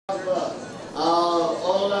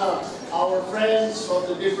our friends from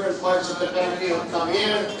the different parts of the country who come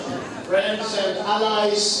here, friends and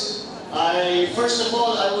allies. First of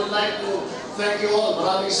all, I would like to thank you all.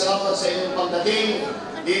 Maraming salamat sa inyong pagdating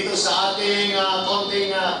dito sa ating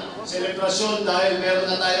konting selebrasyon dahil meron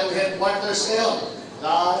na tayong headquarters ngayon.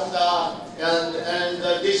 And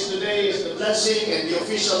this today is the blessing and the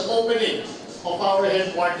official opening of our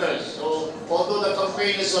headquarters. So, although the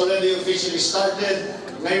campaign is already officially started,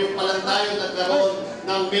 ngayon pa lang tayo nagkaroon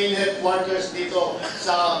ng main headquarters dito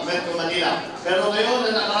sa Metro Manila. Pero ngayon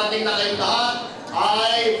na nakarating na kayong lahat,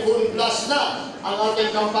 ay full blast na ang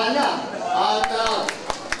ating kampanya. At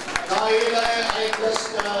dahil I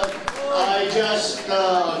just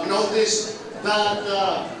noticed that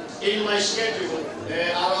in my schedule,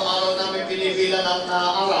 araw-araw namin pinibilang ang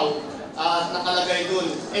araw at nakalagay dun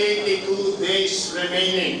 82 days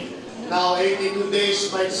remaining. Now, 82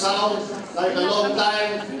 days might sound like a long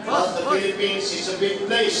time, but the Philippines is a big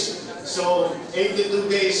place. So,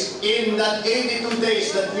 82 days, in that 82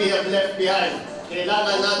 days that we have left behind,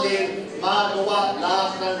 kailangan natin magawa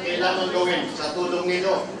lahat ng kailangan gawin. Sa tulong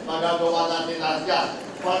ninyo, magagawa natin lahat yan.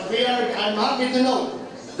 But I'm happy to know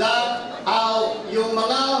that yung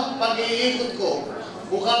mga pag-iikot ko,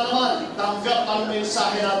 mukha naman, tanggap ang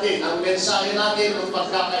mensahe natin. Ang mensahe natin ng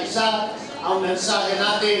pagkakaisa, ang mensahe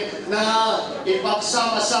natin na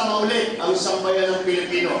ipagsama-sama ulit ang sambayan ng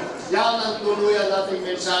Pilipino. Yan ang tuluyan nating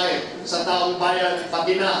mensahe sa taong bayan,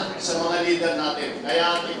 pati na sa mga leader natin.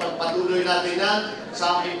 Kaya ipagpatuloy natin yan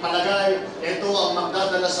sa aking palagay. Ito ang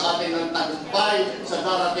magdadala sa atin ng tagumpay sa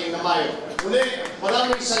darating na Mayo. Muli,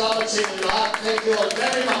 maraming salamat sa inyo lahat. Thank you all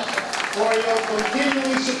very much for your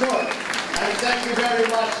continuing support. And thank you very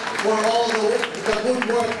much for all the good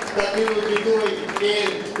work that we will be doing in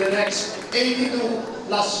the next 82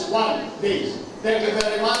 plus 1 days. Thank you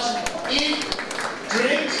very much. Eat,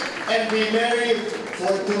 drink, and be merry,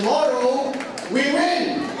 for tomorrow we will.